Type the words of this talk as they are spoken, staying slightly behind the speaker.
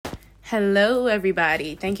Hello,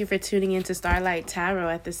 everybody. Thank you for tuning in to Starlight Tarot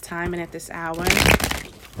at this time and at this hour.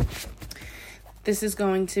 This is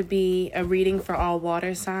going to be a reading for all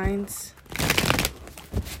water signs.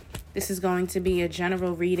 This is going to be a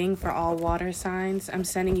general reading for all water signs. I'm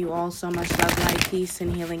sending you all so much love, light, peace,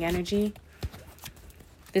 and healing energy.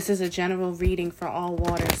 This is a general reading for all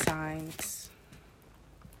water signs.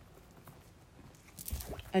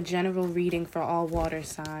 A general reading for all water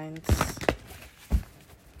signs.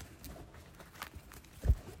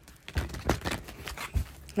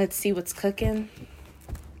 Let's see what's cooking.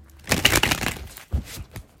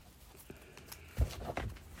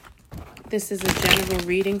 This is a general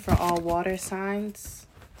reading for all water signs.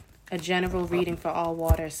 A general reading for all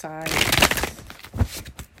water signs.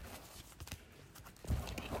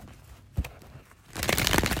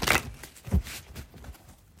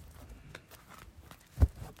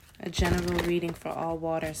 A general reading for all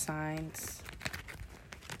water signs.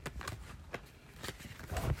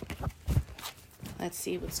 Let's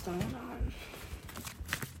see what's going on.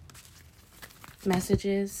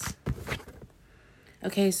 Messages.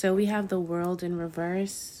 Okay, so we have the World in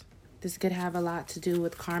reverse. This could have a lot to do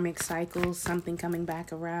with karmic cycles, something coming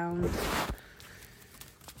back around.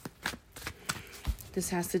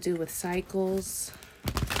 This has to do with cycles.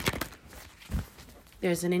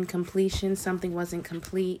 There's an incompletion, something wasn't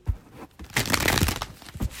complete.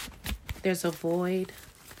 There's a void.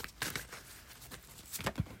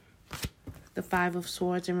 The Five of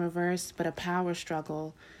Swords in reverse, but a power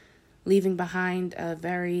struggle, leaving behind a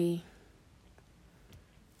very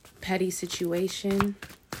petty situation.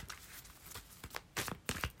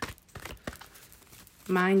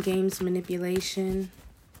 Mind games, manipulation.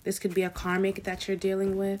 This could be a karmic that you're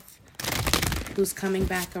dealing with who's coming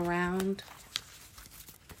back around.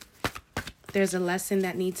 There's a lesson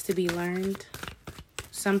that needs to be learned.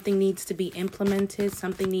 Something needs to be implemented.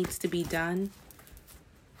 Something needs to be done.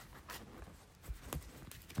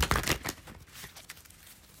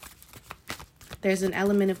 There's an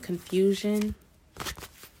element of confusion.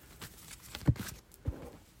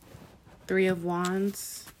 Three of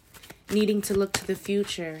Wands. Needing to look to the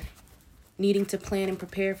future. Needing to plan and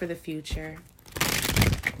prepare for the future.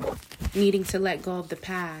 Needing to let go of the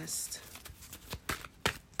past.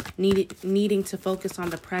 Needing to focus on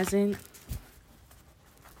the present.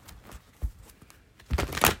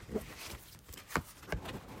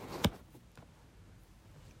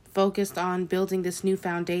 Focused on building this new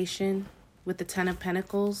foundation with the Ten of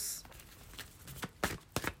Pentacles.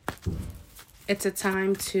 It's a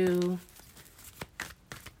time to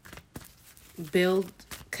build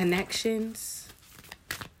connections.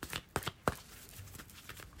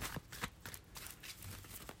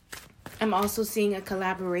 I'm also seeing a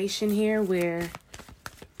collaboration here where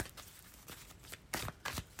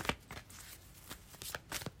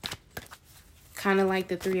kind of like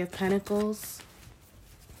the Three of Pentacles.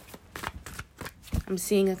 I'm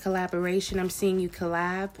seeing a collaboration. I'm seeing you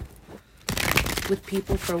collab with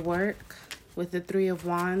people for work with the Three of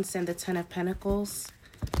Wands and the Ten of Pentacles.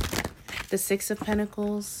 The Six of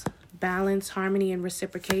Pentacles, balance, harmony, and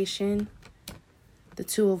reciprocation. The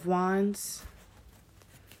Two of Wands,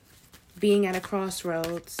 being at a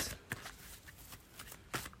crossroads.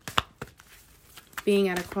 Being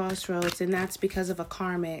at a crossroads, and that's because of a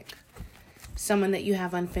karmic. Someone that you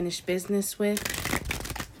have unfinished business with.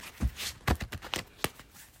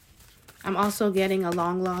 I'm also getting a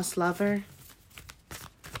long-lost lover.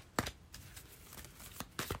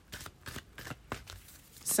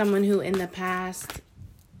 Someone who in the past,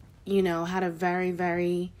 had a very,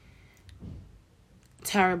 very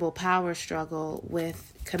terrible power struggle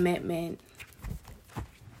with commitment.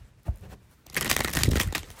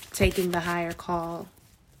 Taking the higher call.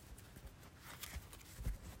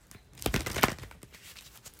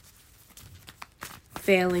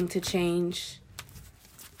 Failing to change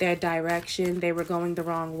their direction. They were going the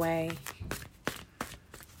wrong way.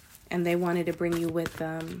 And they wanted to bring you with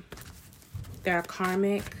them. They're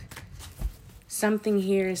karmic. Something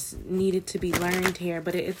here is needed to be learned here,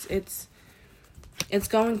 but it's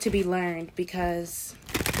going to be learned because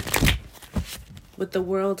with the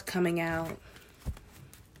World coming out,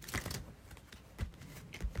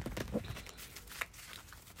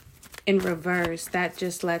 in reverse, that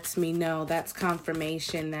just lets me know, that's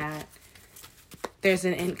confirmation that there's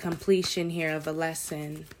an incompletion here of a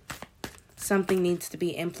lesson. Something needs to be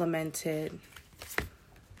implemented.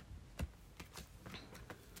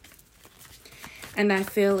 And I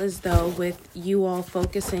feel as though with you all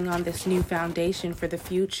focusing on this new foundation for the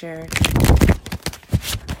future,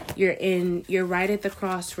 you're right at the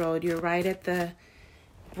crossroad. You're right at the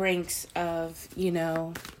brinks of,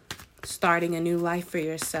 starting a new life for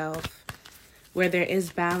yourself. Where there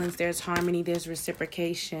is balance, there's harmony, there's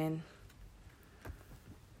reciprocation.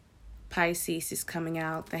 Pisces is coming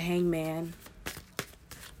out, the Hangman.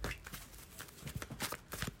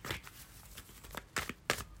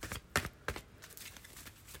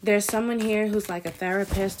 There's someone here who's like a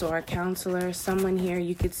therapist or a counselor. Someone here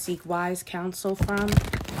you could seek wise counsel from.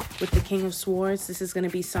 With the King of Swords, this is going to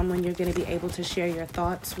be someone you're going to be able to share your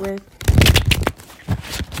thoughts with.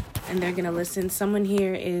 And they're going to listen. Someone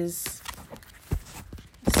here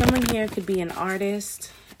could be an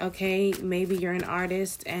artist. Okay, maybe you're an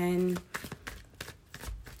artist and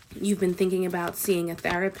you've been thinking about seeing a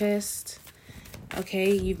therapist.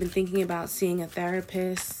 Okay, you've been thinking about seeing a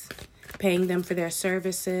therapist, paying them for their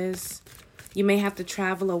services. You may have to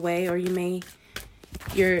travel away, or you've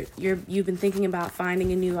been thinking about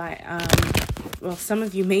finding a new some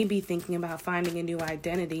of you may be thinking about finding a new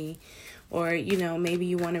identity, or maybe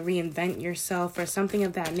you want to reinvent yourself or something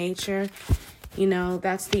of that nature.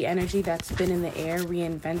 That's the energy that's been in the air,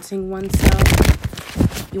 reinventing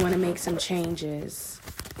oneself. You want to make some changes.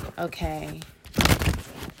 Okay.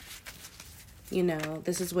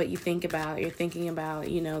 This is what you think about. You're thinking about,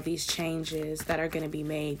 these changes that are going to be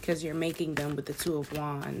made because you're making them with the Two of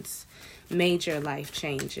Wands. Major life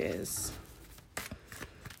changes.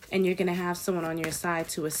 And you're going to have someone on your side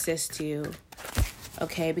to assist you.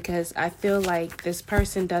 Okay, because I feel like this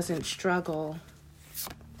person doesn't struggle.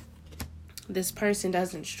 This person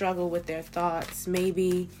doesn't struggle with their thoughts.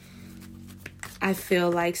 Maybe I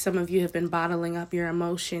feel like some of you have been bottling up your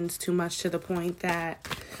emotions too much to the point that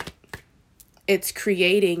it's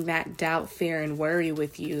creating that doubt, fear, and worry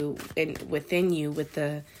within you with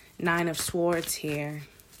the Nine of Swords here.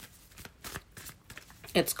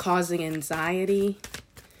 It's causing anxiety.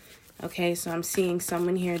 Okay, so I'm seeing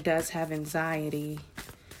someone here does have anxiety.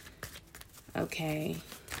 Okay.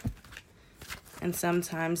 And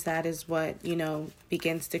sometimes that is what,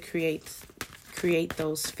 begins to create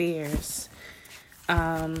those fears.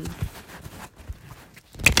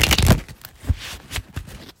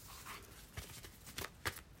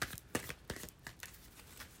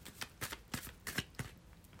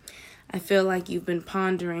 I feel like you've been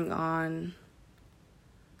pondering on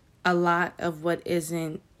a lot of what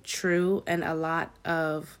isn't true and a lot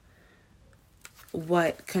of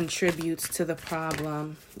what contributes to the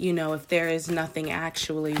problem. If there is nothing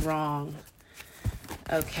actually wrong.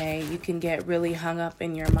 Okay, you can get really hung up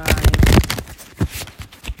in your mind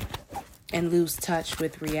and lose touch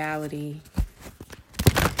with reality.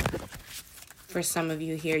 For some of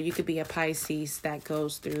you here, you could be a Pisces that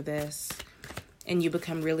goes through this. And you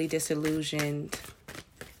become really disillusioned,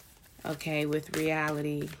 okay, with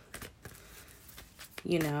reality.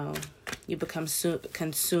 You become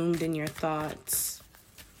consumed in your thoughts.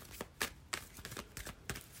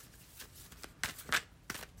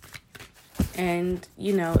 And,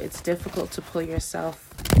 it's difficult to pull yourself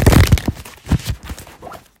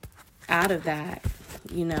out of that,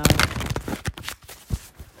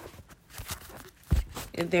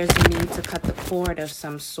 There's a need to cut the cord of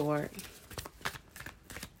some sort.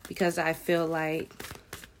 Because I feel like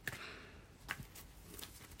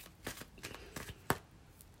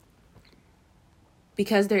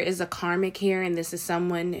because there is a karmic here, and this is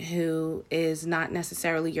someone who is not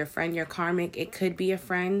necessarily your friend, your karmic, it could be a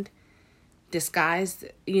friend disguised,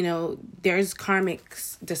 there's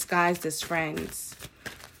karmics disguised as friends.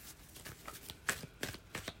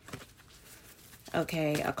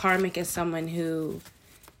 Okay, a karmic is someone who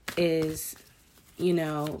is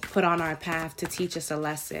put on our path to teach us a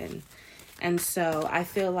lesson. And so I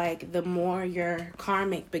feel like the more your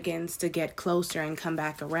karmic begins to get closer and come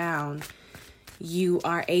back around, you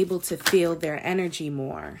are able to feel their energy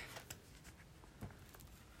more.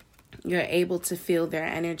 You're able to feel their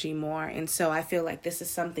energy more. And so I feel like this is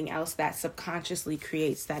something else that subconsciously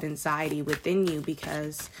creates that anxiety within you,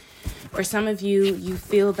 because for some of you, you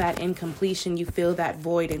feel that incompletion, you feel that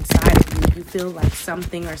void inside of you. You feel like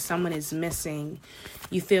something or someone is missing.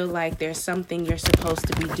 You feel like there's something you're supposed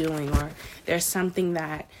to be doing, or there's something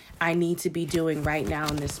that I need to be doing right now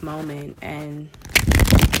in this moment. And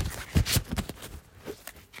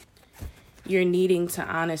you're needing to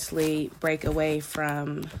honestly break away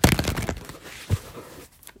from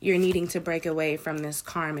this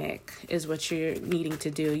karmic is what you're needing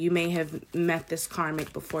to do. You may have met this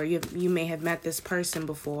karmic before. You may have met this person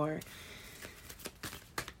before.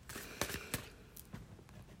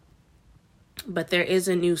 But there is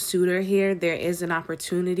a new suitor here. There is an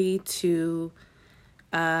opportunity to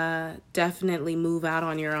definitely move out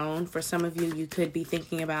on your own. For some of you, you could be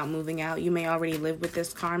thinking about moving out. You may already live with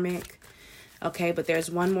this karmic. Okay, but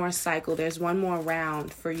there's one more cycle, there's one more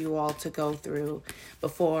round for you all to go through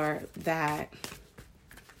before that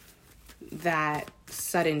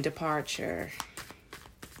sudden departure.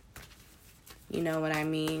 You know what I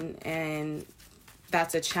mean? And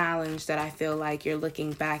that's a challenge that I feel like you're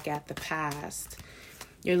looking back at the past.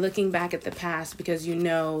 You're looking back at the past because you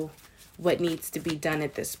know what needs to be done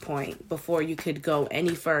at this point before you could go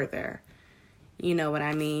any further. You know what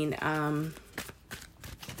I mean?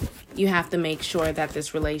 You have to make sure that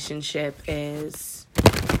this relationship is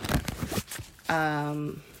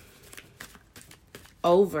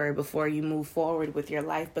over before you move forward with your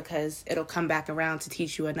life, because it'll come back around to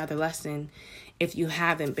teach you another lesson if you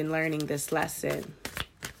haven't been learning this lesson.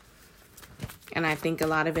 And I think a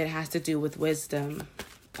lot of it has to do with wisdom,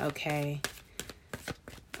 okay?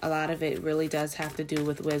 A lot of it really does have to do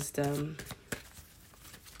with wisdom.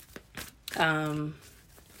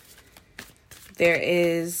 There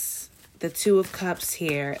is the Two of Cups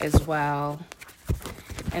here as well.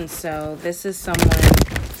 And so this is someone,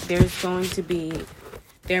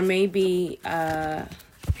 there may be,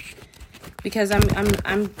 because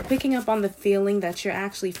I'm picking up on the feeling that you're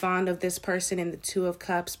actually fond of this person in the Two of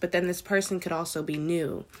Cups, but then this person could also be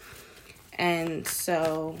new. And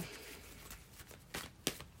so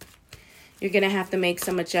you're going to have to make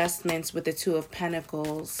some adjustments with the Two of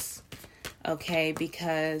Pentacles, okay?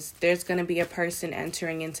 Because there's going to be a person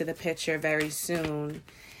entering into the picture very soon.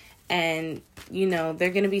 And, you know, they're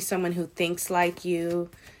going to be someone who thinks like you,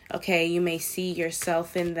 okay? You may see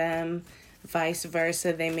yourself in them, vice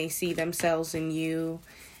versa. They may see themselves in you.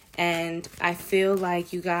 And I feel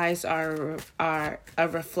like you guys are a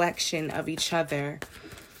reflection of each other.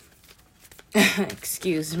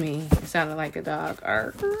 Excuse me. It sounded like a dog.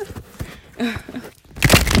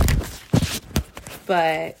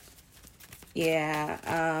 But yeah,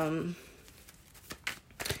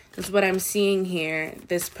 that's what I'm seeing here.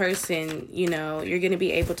 This person, you know, you're going to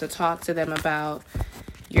be able to talk to them about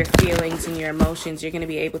your feelings and your emotions. You're going to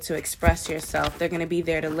be able to express yourself. They're going to be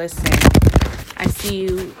there to listen. I see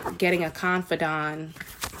you getting a confidant,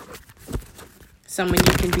 someone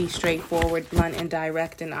you can be straightforward, blunt, and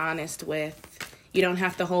direct and honest with. You don't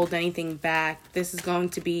have to hold anything back. This is going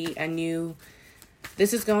to be a new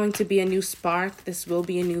spark. This will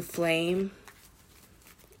be a new flame.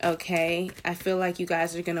 Okay? I feel like you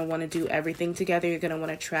guys are going to want to do everything together. You're going to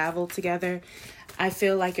want to travel together. I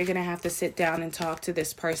feel like you're going to have to sit down and talk to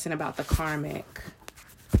this person about the karmic.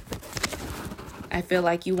 I feel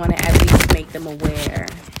like you want to at least make them aware.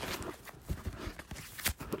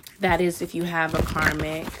 That is, if you have a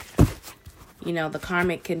karmic. You know, the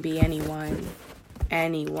karmic can be anyone.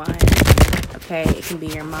 Anyone. Okay? It can be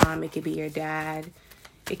your mom. It could be your dad.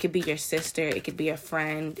 It could be your sister. It could be a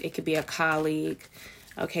friend. It could be a colleague.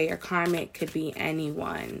 Okay? Your karmic could be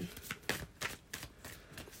anyone.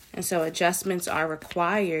 And so adjustments are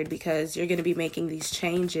required because you're going to be making these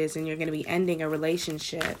changes and you're going to be ending a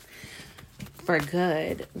relationship for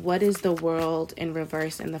good. What is the World in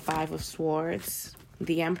reverse in the Five of Swords?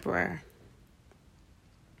 The Emperor.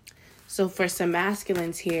 So for some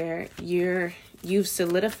masculines here, you've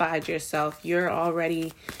solidified yourself. You're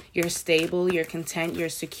stable, you're content, you're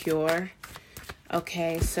secure.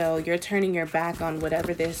 Okay, so you're turning your back on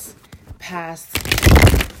whatever this past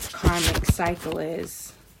karmic cycle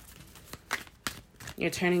is. You're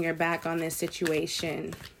turning your back on this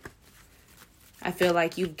situation. I feel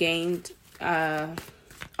like you've gained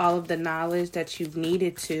all of the knowledge that you've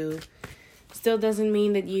needed to. Still doesn't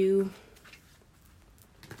mean that you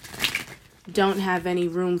don't have any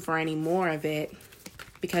room for any more of it,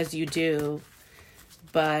 because you do.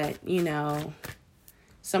 But, you know,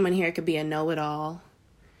 someone here could be a know-it-all,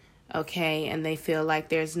 okay, and they feel like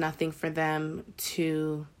there's nothing for them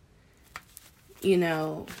to, you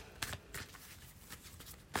know,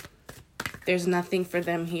 there's nothing for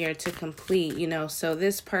them here to complete, you know. So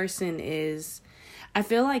this person is, I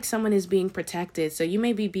feel like someone is being protected. So you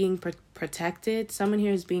may be being protected. Someone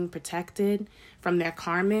here is being protected from their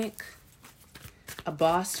karmic. A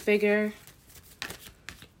boss figure.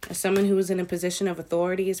 Someone who is in a position of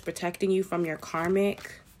authority is protecting you from your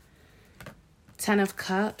karmic. Ten of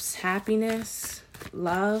Cups, happiness,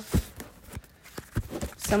 love.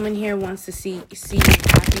 Someone here wants to see you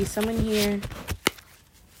happy. Someone here,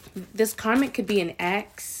 this karmic could be an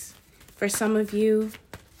ex for some of you.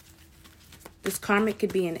 This karmic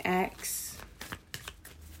could be an ex.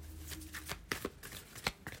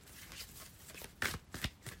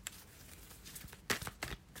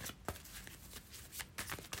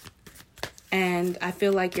 And I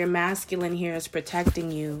feel like your masculine here is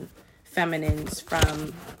protecting you, feminines,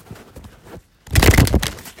 from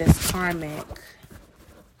this karmic.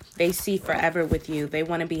 They see forever with you. They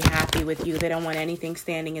want to be happy with you. They don't want anything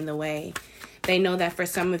standing in the way. They know that for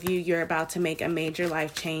some of you, you're about to make a major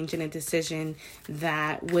life change and a decision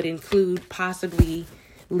that would include possibly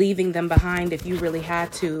leaving them behind if you really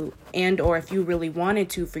had to, and or if you really wanted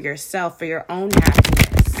to, for yourself, for your own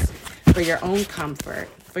happiness, for your own comfort,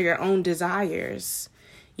 for your own desires.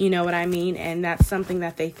 You know what I mean? And that's something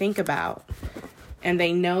that they think about. And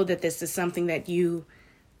they know that this is something that you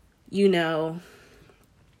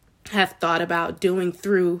have thought about doing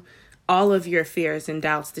through all of your fears and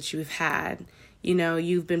doubts that you've had.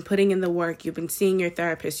 You've been putting in the work. You've been seeing your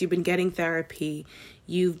therapist. You've been getting therapy.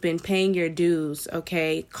 You've been paying your dues,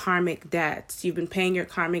 okay? Karmic debts. You've been paying your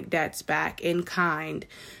karmic debts back in kind,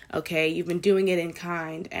 okay? You've been doing it in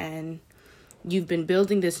kind, and you've been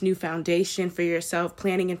building this new foundation for yourself,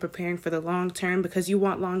 planning and preparing for the long term because you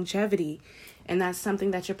want longevity. And that's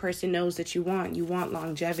something that your person knows that you want. You want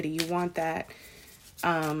longevity. You want that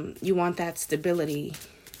stability.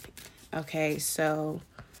 Okay, so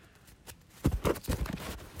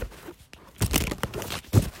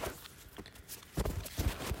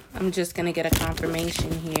I'm just going to get a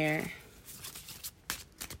confirmation here.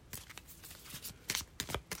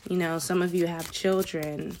 Some of you have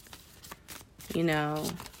children,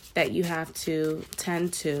 that you have to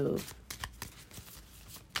tend to.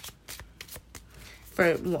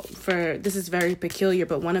 For this is very peculiar,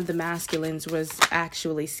 but one of the masculines was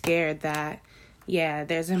actually scared that,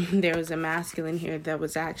 there was a masculine here that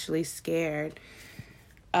was actually scared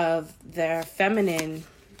of their feminine,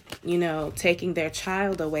 taking their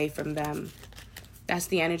child away from them. That's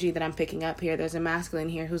the energy that I'm picking up here. There's a masculine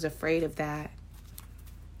here who's afraid of that.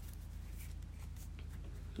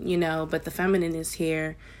 But the feminine is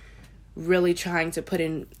here really trying to put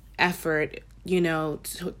in effort,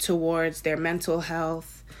 towards their mental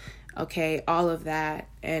health, okay, all of that.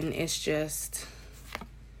 And it's just,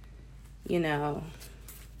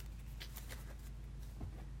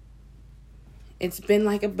 it's been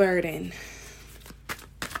like a burden.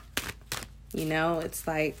 It's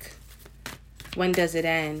like, when does it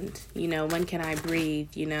end? When can I breathe,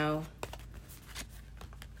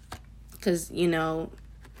 Because,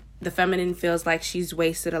 the feminine feels like she's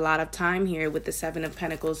wasted a lot of time here with the Seven of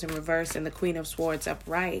Pentacles in reverse and the Queen of Swords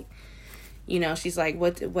upright. She's like,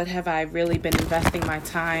 what have I really been investing my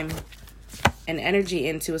time and energy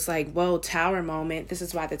into? It's like, whoa, Tower moment. This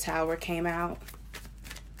is why the Tower came out.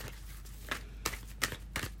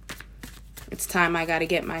 It's time I got to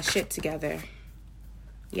get my shit together.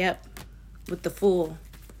 Yep, with the Fool.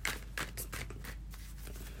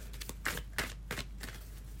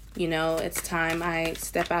 It's time I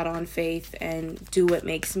step out on faith and do what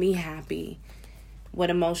makes me happy,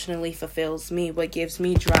 what emotionally fulfills me, what gives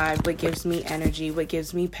me drive, what gives me energy, what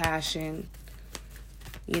gives me passion,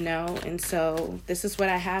 And so this is what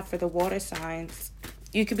I have for the water signs.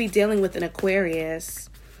 You could be dealing with an Aquarius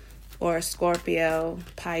or a Scorpio,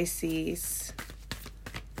 Pisces.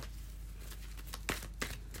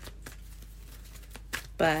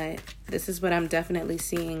 But this is what I'm definitely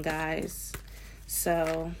seeing, guys.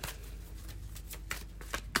 So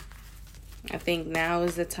I think now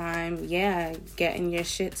is the time, getting your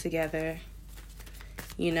shit together,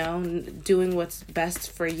 doing what's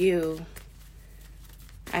best for you.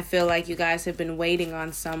 I feel like you guys have been waiting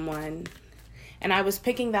on someone. And I was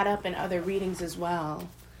picking that up in other readings as well.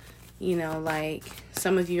 Like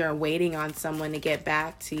some of you are waiting on someone to get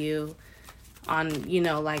back to you on,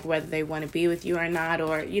 like whether they want to be with you or not,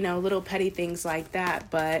 or, little petty things like that.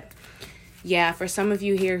 But yeah, for some of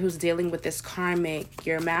you here who's dealing with this karmic,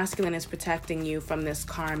 your masculine is protecting you from this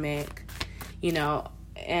karmic,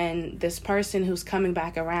 and this person who's coming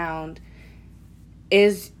back around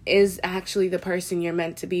is actually the person you're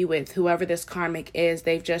meant to be with. Whoever this karmic is,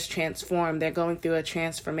 they've just transformed. They're going through a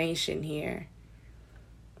transformation here.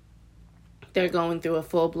 They're going through a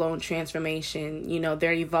full-blown transformation.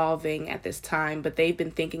 They're evolving at this time, but they've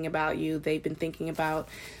been thinking about you. They've been thinking about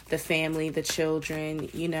the family, the children,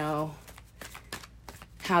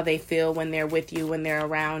 how they feel when they're with you, when they're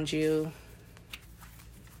around you.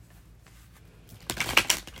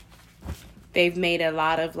 They've made a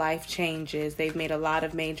lot of life changes. They've made a lot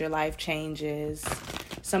of major life changes.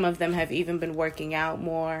 Some of them have even been working out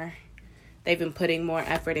more. They've been putting more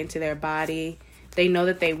effort into their body. They know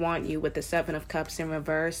that they want you with the Seven of Cups in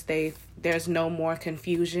reverse. There's no more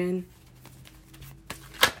confusion.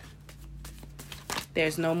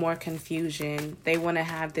 There's no more confusion. They want to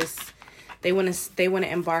have this. They want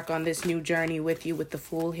to embark on this new journey with you with the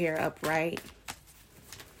Fool here upright.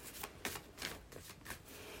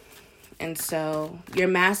 And so your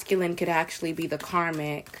masculine could actually be the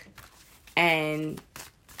karmic, and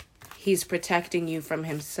He's protecting you from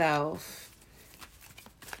himself.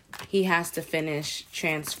 He has to finish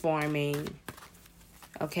transforming,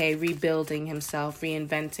 okay, rebuilding himself,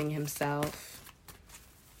 reinventing himself.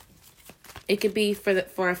 It could be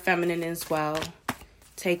for a feminine as well.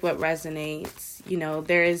 Take what resonates. You know,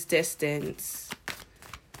 there is distance.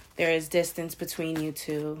 There is distance between you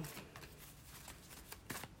two.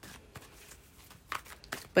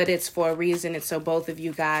 But it's for a reason. It's so both of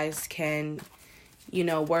you guys can, you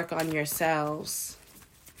know, work on yourselves.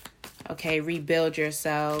 Okay, rebuild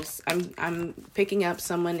yourselves. I'm picking up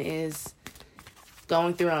someone is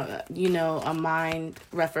going through a mind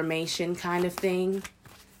reformation kind of thing.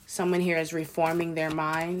 Someone here is reforming their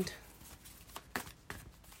mind.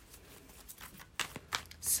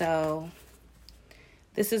 So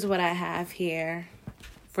this is what I have here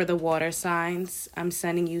for the water signs. I'm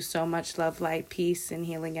sending you so much love, light, peace, and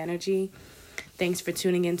healing energy. Thanks for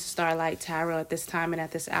tuning in to Starlight Tarot at this time and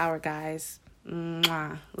at this hour, guys.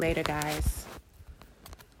 Mwah. Later, guys.